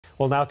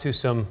Well, now to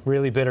some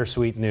really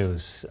bittersweet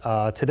news.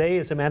 Today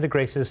is Amanda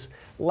Grace's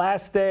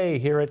last day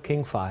here at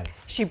King 5.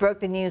 She broke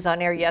the news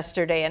on air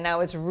yesterday, and now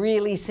it's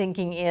really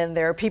sinking in.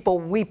 There are people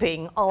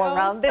weeping all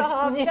around this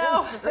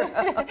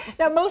newsroom.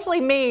 No,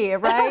 mostly me,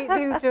 right?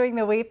 Who's doing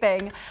the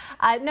weeping?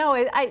 No,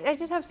 I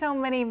just have so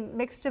many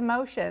mixed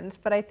emotions,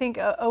 but I think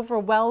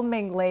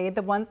overwhelmingly,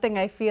 the one thing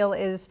I feel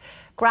is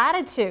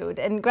gratitude,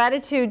 and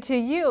gratitude to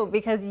you,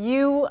 because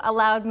you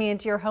allowed me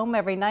into your home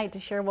every night to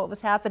share what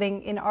was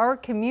happening in our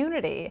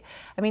community.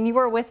 I mean, you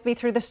were with me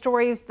through the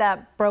stories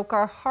that broke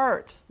our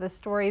hearts, the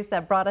stories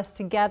that brought us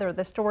together,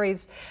 the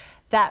stories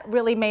that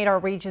really made our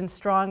region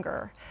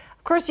stronger.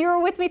 Of course, you were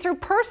with me through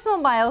personal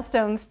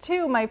milestones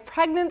too. My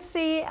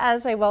pregnancy,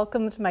 as I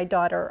welcomed my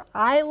daughter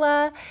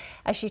Isla,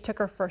 as she took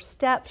her first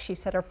steps, she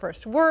said her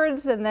first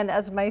words, and then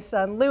as my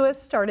son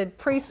Lewis started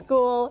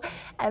preschool,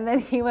 and then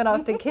he went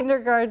off to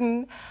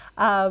kindergarten.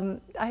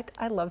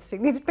 I love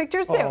seeing these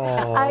pictures too.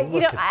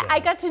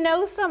 I got to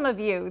know some of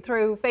you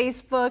through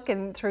Facebook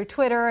and through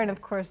Twitter, and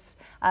of course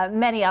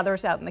many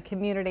others out in the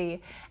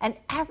community. And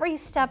every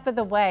step of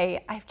the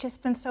way, I've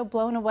just been so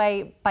blown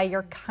away by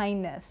your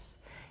kindness.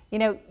 You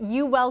know,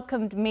 you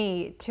welcomed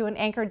me to an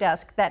anchor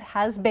desk that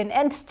has been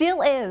and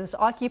still is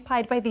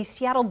occupied by these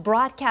Seattle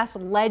broadcast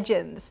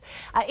legends.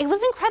 It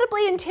was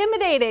incredibly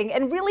intimidating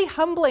and really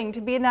humbling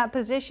to be in that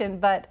position,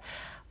 but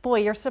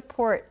boy, your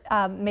support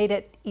made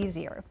it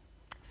easier.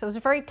 So it was a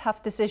very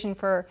tough decision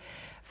for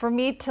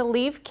me to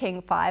leave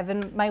King 5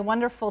 and my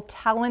wonderful,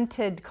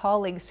 talented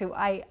colleagues who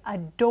I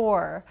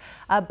adore.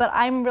 But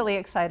I'm really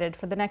excited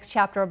for the next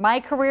chapter of my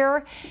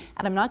career,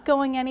 and I'm not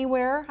going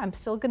anywhere. I'm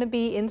still going to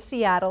be in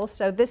Seattle.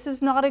 So this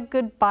is not a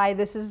goodbye.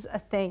 This is a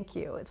thank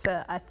you. It's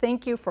a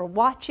thank you for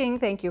watching.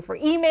 Thank you for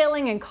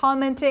emailing and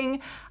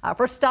commenting,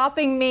 for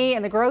stopping me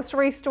in the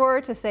grocery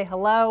store to say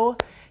hello.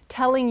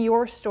 Telling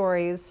your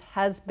stories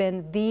has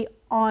been the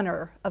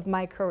honor of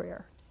my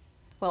career.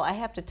 Well, I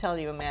have to tell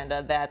you,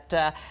 Amanda,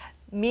 that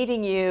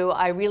meeting you,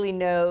 I really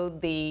know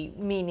the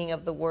meaning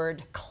of the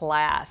word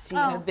class. You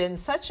have been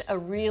such a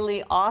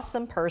really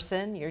awesome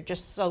person. You're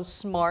just so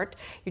smart.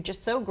 You're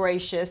just so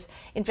gracious.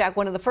 In fact,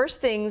 one of the first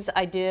things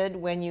I did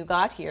when you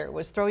got here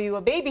was throw you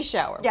a baby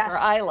shower for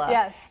Isla.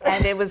 Yes.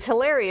 And it was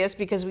hilarious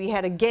because we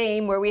had a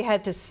game where we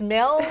had to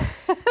smell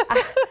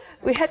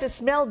we had to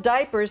smell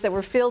diapers that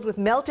were filled with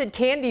melted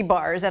candy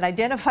bars and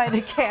identify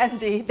the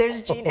candy.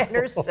 There's Jean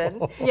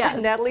Anderson,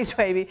 Natalie's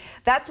baby.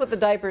 That's what the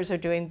diapers are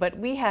doing. But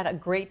we had a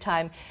great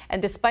time.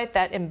 And despite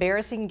that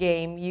embarrassing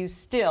game, you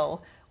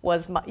still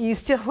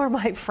were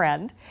my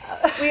friend.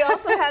 We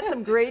also had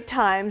some great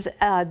times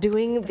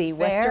doing the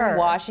Western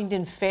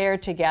Washington Fair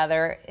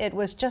together. It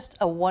was just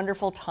a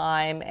wonderful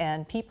time,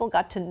 and people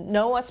got to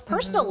know us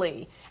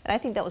personally. And I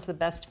think that was the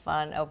best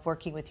fun of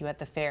working with you at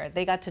the fair.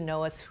 They got to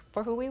know us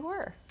for who we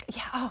were.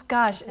 Yeah, oh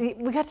gosh,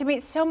 we got to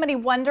meet so many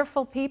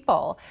wonderful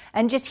people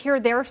and just hear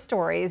their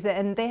stories,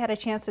 and they had a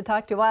chance to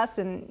talk to us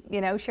and,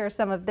 you know, share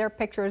some of their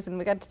pictures, and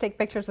we got to take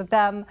pictures with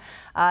them.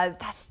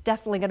 That's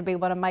definitely going to be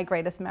one of my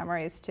greatest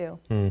memories too.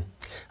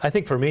 I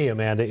think for me,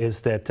 Amanda, is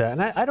that,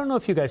 and I don't know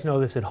if you guys know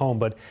this at home,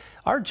 but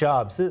our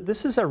jobs,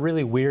 this is a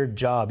really weird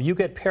job. You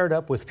get paired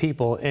up with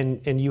people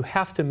and you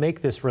have to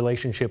make this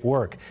relationship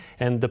work.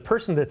 And the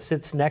person that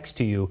sits next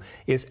to you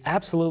is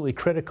absolutely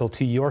critical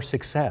to your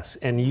success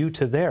and you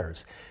to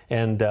theirs.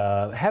 And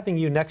having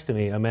you next to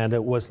me,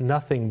 Amanda, was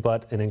nothing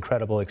but an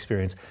incredible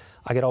experience.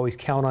 I could always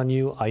count on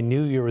you. I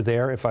knew you were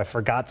there. If I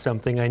forgot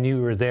something, I knew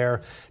you were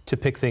there to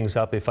pick things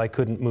up if I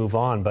couldn't move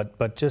on.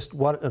 But just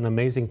what an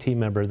amazing team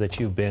member that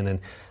you've been. And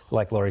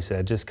like Lori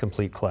said, just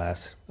complete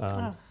class.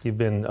 You've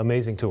been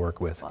amazing to work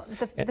with. Well,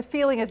 the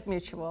feeling is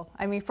mutual.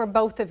 I mean, for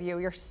both of you,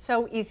 you're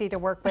so easy to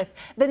work with.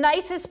 The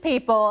nicest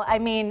people, I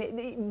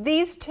mean,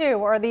 these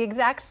two are the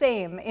exact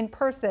same in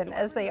person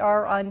as they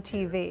are on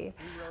TV.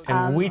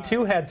 And we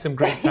too had some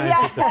great times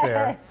at the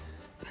fair.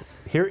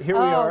 Here we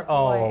are.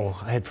 Oh,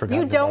 I had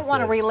forgotten. You don't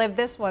want to relive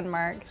this one,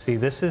 Mark. See,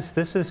 this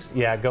is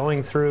yeah,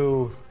 going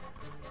through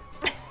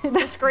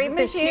the scream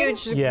machine.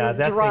 Huge that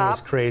thing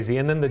was crazy.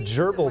 And then the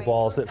gerbil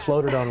balls that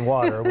floated on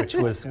water, which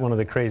was one of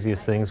the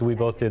craziest things. We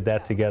both did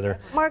that together.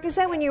 Mark, is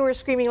that when you were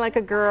screaming like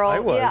a girl? I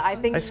was. Yeah, I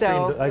think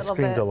so. I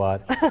screamed a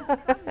lot.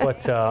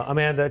 But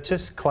Amanda,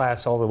 just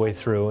class all the way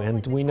through.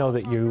 And we know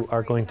that you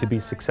are going to be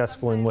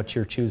successful in what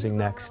you're choosing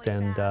next.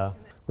 And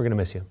we're going to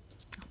miss you.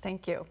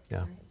 Thank you.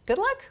 Yeah. Good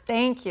luck.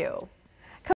 Thank you.